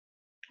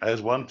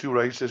has won 2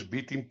 races,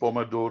 beating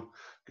Pomodoro,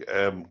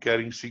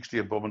 carrying 60,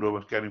 and Pomodoro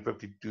was carrying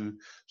 52.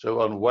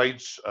 So on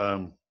weights,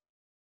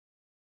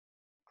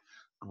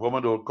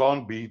 Pomodoro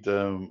can't beat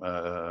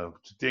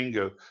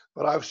Tingo,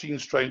 but I've seen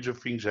stranger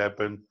things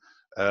happen,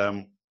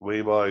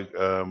 whereby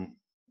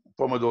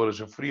Pomodoro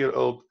is a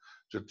 3-year-old,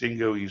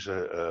 Tingo is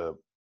a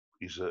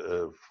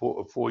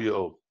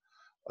 4-year-old.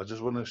 I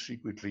just want to see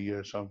quickly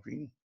here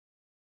something.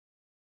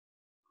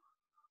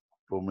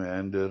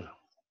 Pomander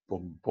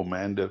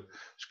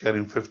is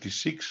carrying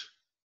 56.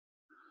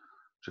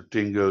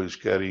 Tingo is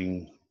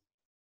carrying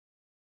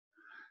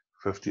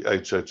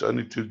 58, so it's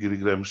only 2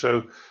 kilograms.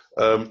 So,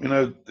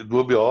 it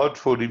will be hard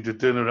for him to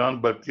turn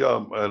around, but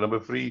yeah, number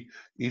 3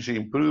 is an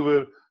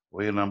improver,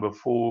 where number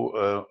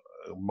 4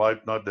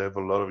 might not have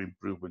a lot of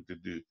improvement to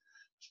do.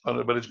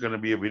 But it's going to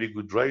be a very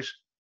good race.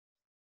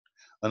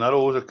 Another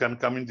horse that can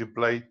come into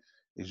play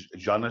is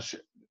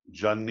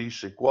Gianni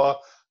Sequa.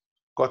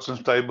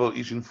 Cotson's Table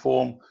is in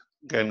form,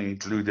 can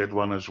include that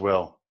one as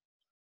well.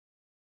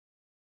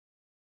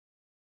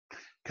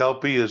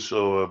 Kelpie is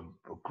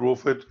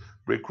Crawford.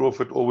 Brett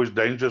Crawford, always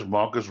dangerous.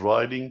 Marcus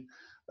riding.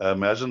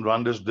 Hasn't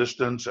run this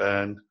distance,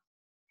 and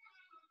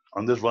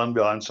on this run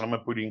behind Summer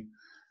Pudding,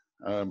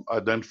 I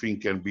don't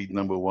think can beat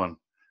number 1.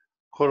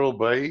 Coral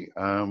Bay,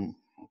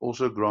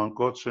 also Grant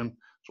Cotson.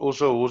 It's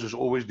also a horse is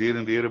always there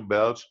and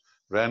thereabouts.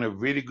 Ran a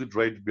very good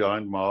race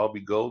behind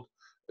Mojave Gold.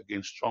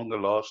 against stronger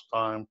last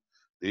time.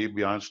 There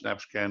behind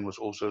Snapscan was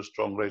also a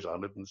strong race,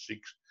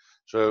 106.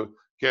 So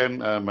can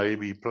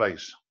maybe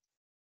place.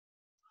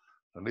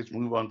 And let's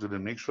move on to the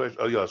next race.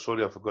 Oh yeah,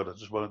 sorry, I forgot. I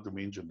just wanted to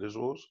mention this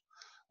horse.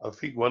 I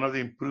think one of the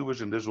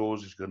improvers in this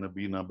horse is going to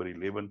be number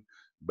 11,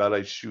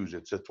 Ballet Shoes.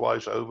 It's a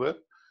twice over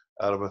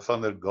out of a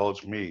Thunder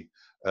Gold's mare.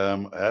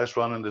 Has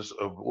run in this,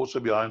 also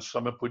behind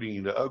Summer Pudding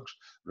in the Oaks,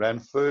 ran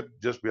third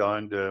just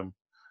behind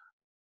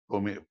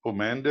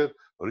Pomander.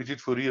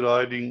 Richard for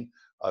riding.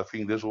 I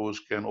think this horse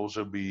can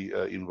also be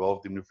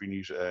involved in the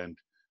finish and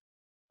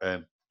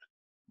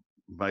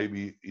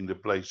maybe in the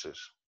places.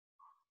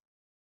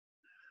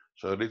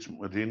 So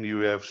then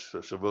you have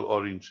Seville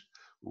Orange,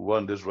 who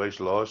won this race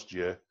last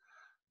year,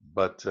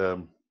 but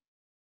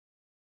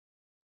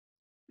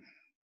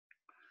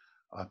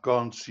I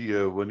can't see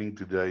her winning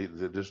today.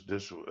 This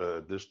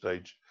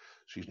stage,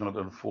 she's not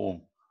on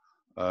form.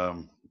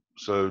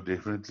 So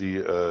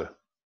definitely, they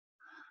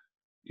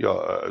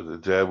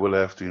will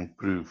have to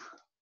improve.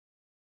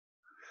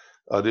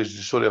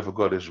 Sorry, I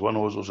forgot. There's one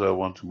horse also I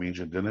want to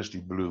mention, Dynasty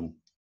Bloom.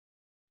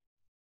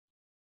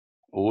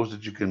 A horse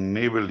that you can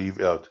never leave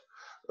out.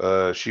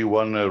 She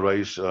won a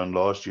race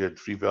last year at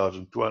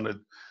 3,200.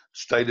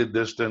 Stated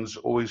distance,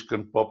 always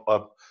can pop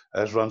up.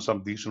 Has run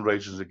some decent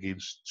races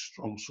against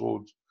strong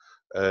swords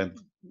and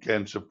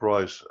can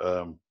surprise,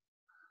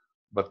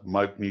 but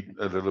might need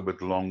a little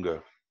bit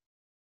longer.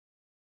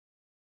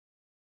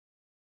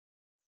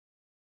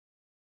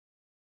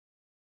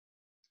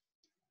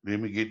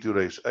 Then we get to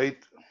race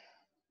 8.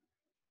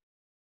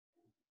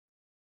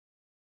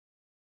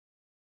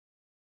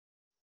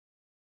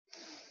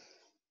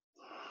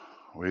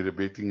 Where the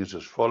betting is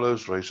as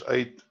follows. Race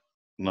 8,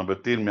 number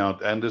 10,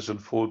 Mount Anderson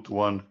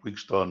 4-1,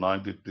 Quickstar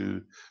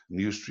 9-2,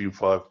 New Stream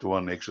 5-1,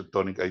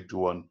 Exotonic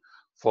 8-1,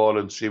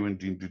 Fallen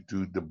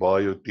 17-2, The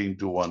Bio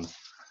 10-1,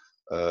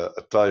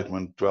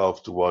 Attachment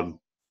 12-1,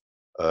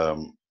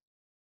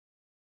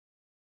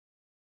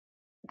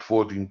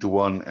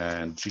 14-1,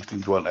 and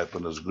 16-1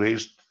 Atlantis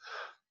Grace,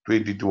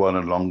 20-1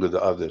 and longer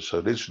the others. So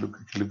let's look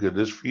at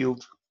this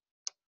field.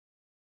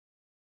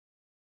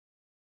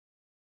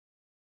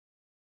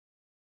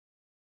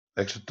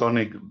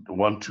 Exotonic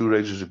won 2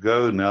 races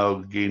ago. Now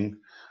again,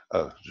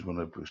 I just want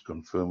to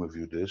confirm with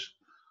you this.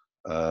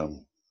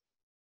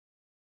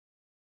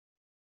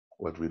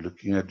 What we're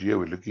looking at here,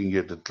 we're looking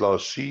at the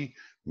Class C,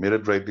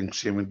 merit rating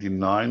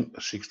 79,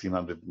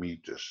 1,600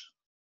 meters.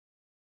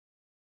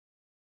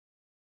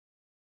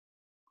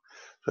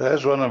 So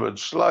has run a bit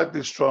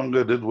slightly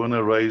stronger, did win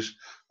a race.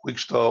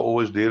 Quickstar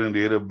always there and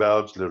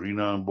thereabouts.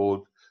 Lorena on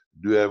board,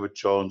 do have a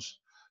chance.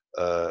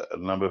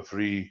 Number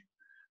 3,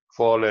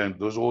 Farland,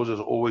 those horses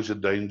are always a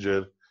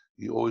danger.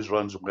 He always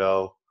runs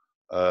well,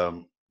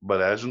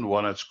 but hasn't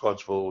won at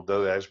Scottsville,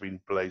 although has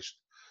been placed.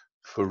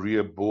 For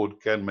rear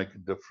board can make a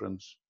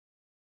difference.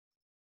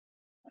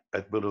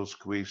 Admiral's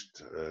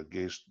Quest,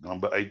 guest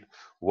number 8,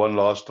 won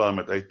last time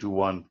at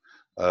 8-1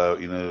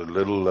 in a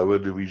little lower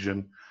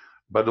division.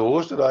 But the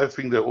horse that I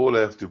think they all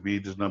have to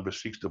beat is number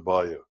 6, The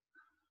Bio.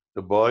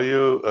 The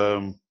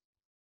Bio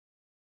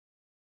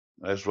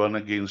has run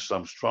against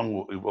some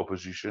strong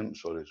opposition.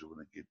 Sorry, I just want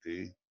to get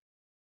there.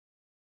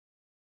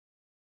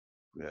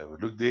 We have a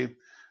look there.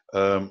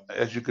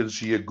 As you can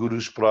see, a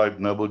Guru's Pride,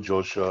 Noble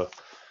Joshua.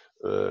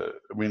 I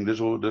mean, this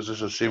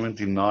is a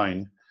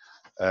 79,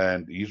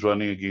 and he's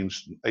running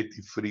against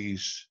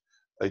 83s,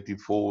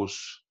 84s.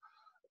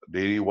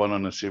 There he won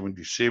on a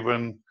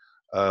 77.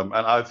 And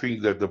I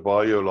think that the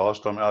Bio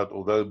last time out,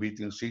 although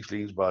beating 6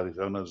 lengths by his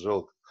owner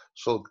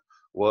Silk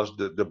was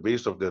the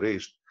best of the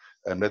rest,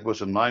 and that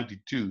was a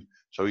 92.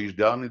 So he's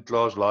down in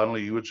class. Lionel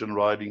Hewitson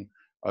riding.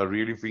 I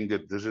really think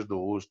that this is the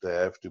horse they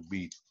have to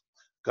beat.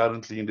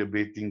 Currently in the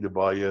betting, the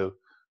Bio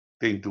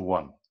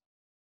 10-1.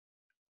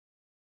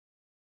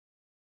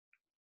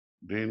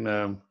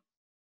 Then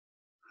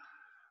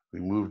we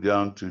move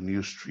down to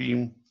New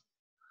Stream.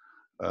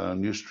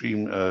 New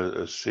Stream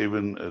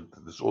 7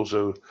 is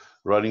also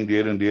running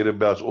there and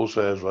thereabouts.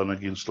 Also has run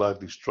against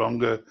slightly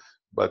stronger,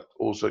 but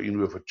also in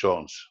with a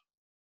chance.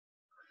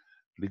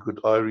 Liquid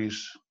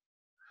Iris,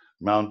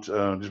 Mount.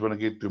 Just want to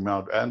get to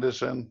Mount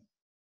Anderson.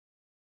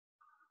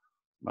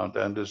 Mount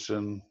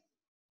Anderson,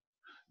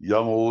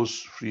 young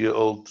horse,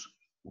 3-year-old,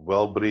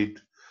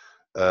 well-bred.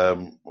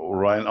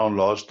 Ran on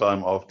last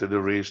time after the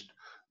rest.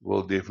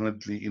 Will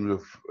definitely in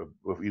with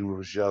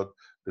a shout.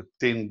 The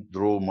 10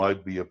 draw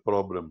might be a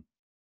problem.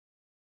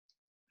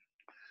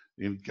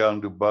 In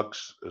Count du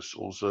Bucks is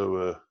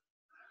also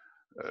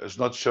it's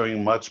not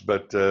showing much,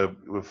 but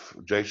with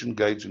Jason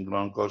Gates and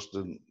Grant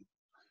Costin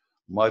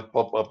might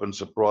pop up and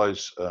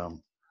surprise.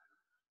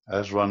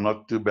 Has run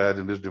not too bad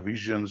in this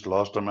divisions.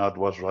 Last time out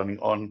was running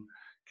on,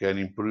 can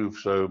improve,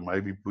 so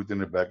maybe put in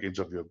the back ends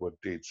of your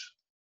quartets.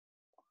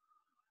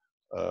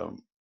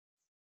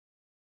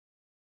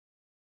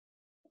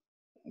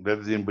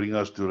 That then bring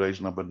us to race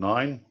number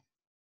 9,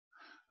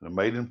 the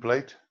maiden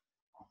plate.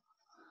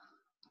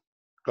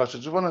 Because I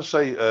just want to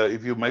say,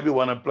 if you maybe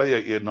want to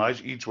play a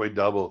nice each way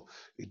double,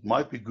 it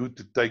might be good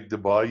to take the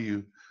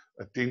Bayou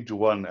a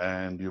 10-1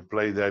 and you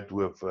play that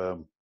with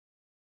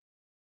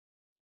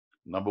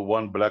Number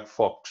 1, Black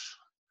Fox.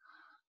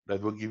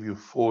 That will give you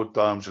 4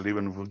 times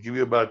 11. It will give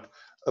you about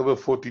over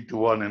 40 to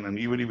 1. And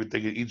even if you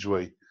take it each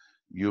way,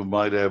 you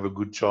might have a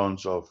good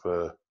chance of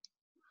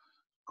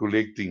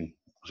collecting.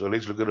 So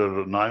let's look at the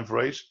 9th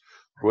race.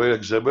 Royal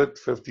Exhibit,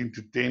 15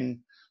 to 10.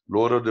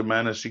 Lord of the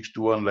Manor, 6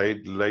 to 1.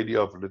 Lady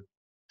of the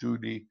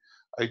 2D,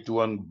 8 to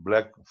 1.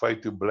 Black,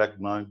 5 to Black,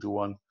 9 to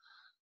 1.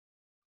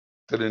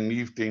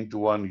 Tenerife, 10 to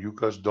 1.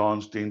 Yuka's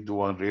Dance, 10 to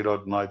 1. Red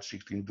Hot Night,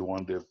 16 to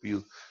 1. The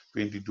Appeal,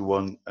 20 to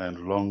 1 and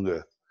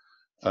longer.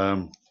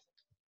 So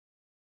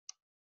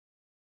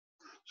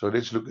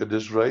let's look at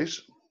this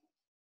race.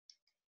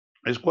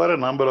 There's quite a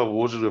number of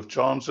horses with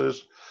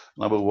chances.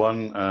 Number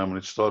 1,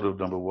 let's start with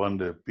number 1,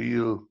 The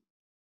Appeal.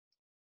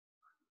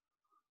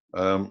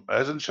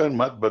 Hasn't shown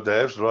much, but they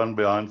have run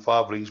behind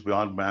 5 lengths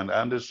behind Mount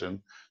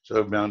Anderson. So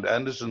if Mount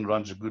Anderson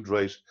runs a good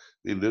race,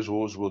 then this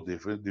horse will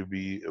definitely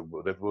be,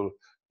 that will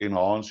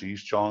enhance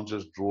his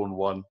chances. Drawn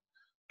 1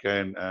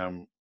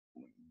 can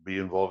be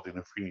involved in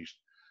a finish.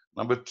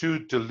 Number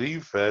 2,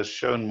 Talif, has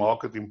shown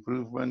market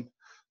improvement,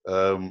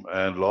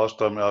 and last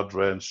time out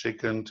ran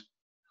second.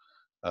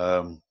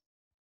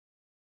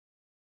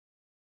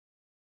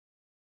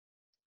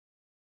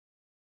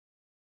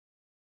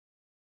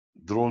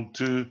 Drawn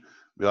 2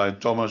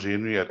 behind Thomas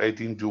Henry at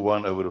 18 to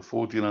 1 over the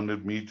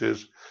 1400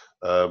 meters.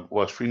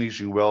 Was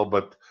finishing well,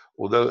 but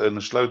although in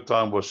a slow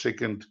time was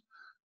second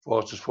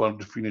fastest for him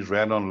to finish,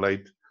 ran on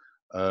late.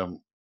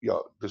 Yeah,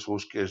 this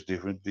horse is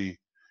definitely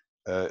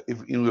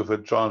if in with a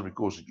chance,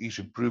 because it is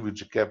improved.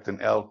 It's a Captain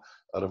L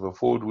out of a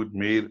Fordwood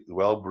mare,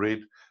 well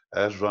bred,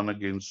 has run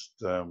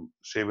against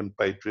 7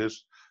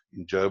 Patriots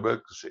in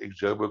Joburg,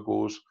 ex-Joburg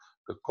horse,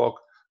 the Cock,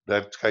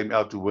 that came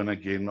out to win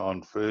again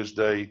on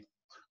Thursday.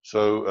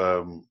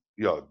 So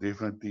yeah,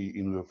 definitely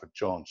in with a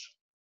chance.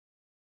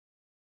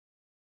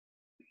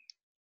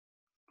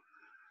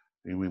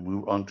 Then we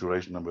move on to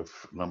race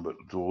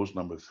horse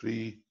number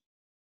 3,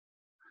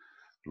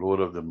 Lord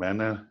of the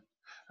Manor.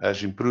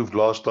 Has improved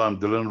last time.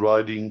 Dylan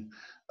riding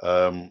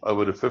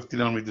over the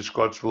 1500 meter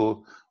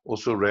Scottsville,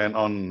 also ran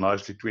on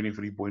nicely,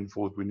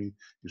 23.4, 20.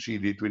 You see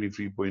there,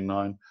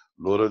 23.9.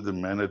 Lord of the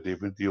Manor,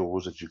 definitely a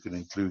horse that you can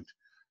include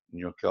in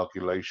your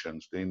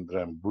calculations. Then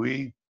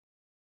Rambui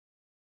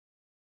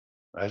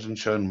hasn't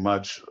shown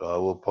much. I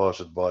will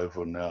pass it by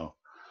for now.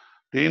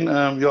 Then,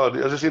 yeah,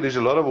 as I said, there's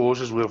a lot of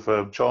horses with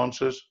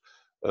chances.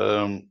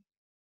 I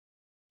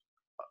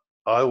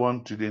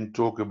want to then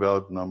talk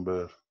about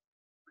number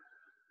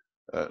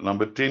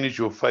 10 is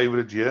your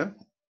favorite here.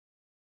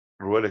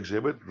 Royal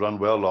Exhibit, run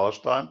well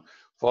last time.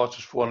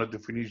 Fastest 400 to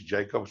finish.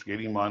 Jacobs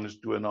getting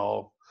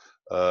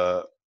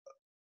 -2.5.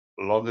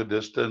 Longer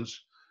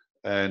distance,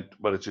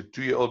 but it's a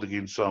 2-year-old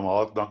against some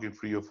hard knocking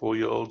 3 or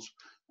 4-year-olds,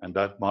 and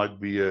that might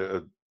be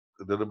a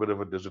little bit of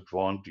a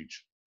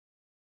disadvantage.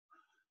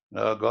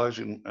 Now, guys,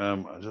 I'm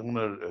going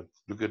to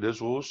look at this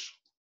horse.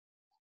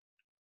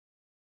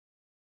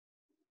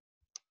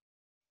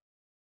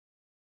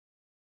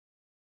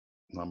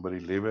 Number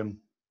 11,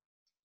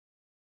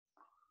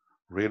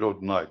 Red Hot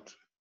Night.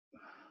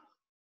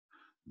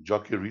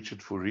 Jockey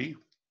Richard Fourie.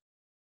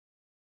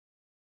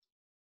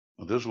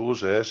 This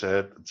horse has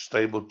had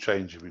stable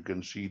change, if you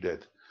can see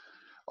that.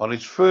 On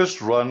its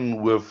first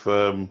run with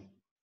Van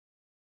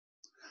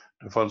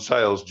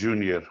Sales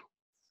Jr.,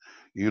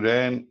 he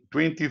ran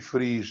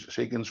 23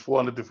 seconds,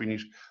 400 to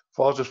finish.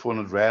 Fastest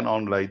 400 ran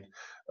on late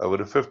over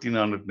the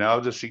 1500, now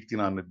the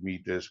 1600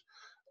 meters.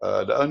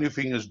 The only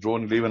thing is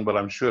drawn 11, but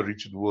I'm sure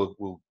Richard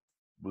will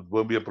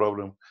be a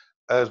problem,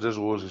 as this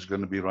horse is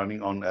going to be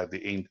running on at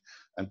the end.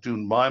 And to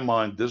my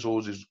mind, this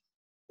horse is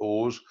a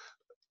horse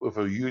with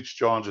a huge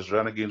chance. It's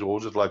run against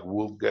horses like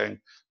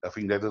Wolfgang. I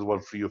think that has won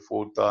 3 or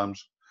 4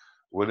 times.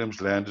 Williams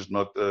Land is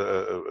not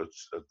a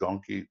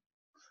donkey.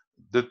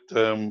 That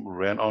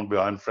ran on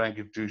behind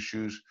Frankie Two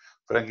Shoes.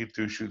 Frankie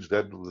Two Shoes,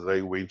 that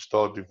they went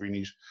start to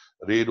finish.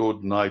 Red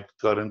Hot Night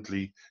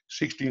currently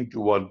 16 to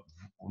 1.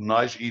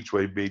 Nice each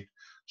way bet.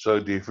 So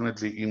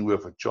definitely in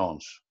with a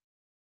chance.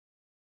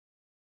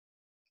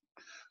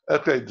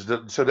 Okay,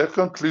 so that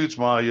concludes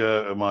my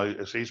my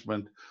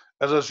assessment.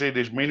 As I said,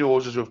 there's many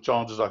horses with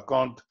chances. I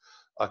can't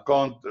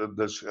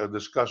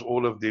discuss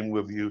all of them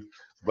with you,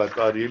 but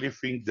I really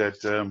think that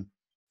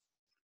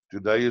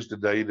today is the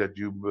day that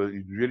you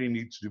really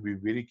need to be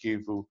very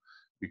careful,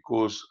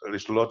 because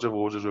there's lots of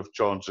horses with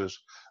chances,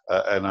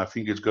 and I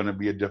think it's going to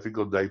be a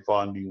difficult day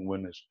finding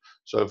winners.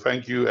 So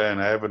thank you, and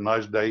have a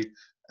nice day,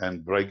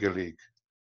 and break a leg.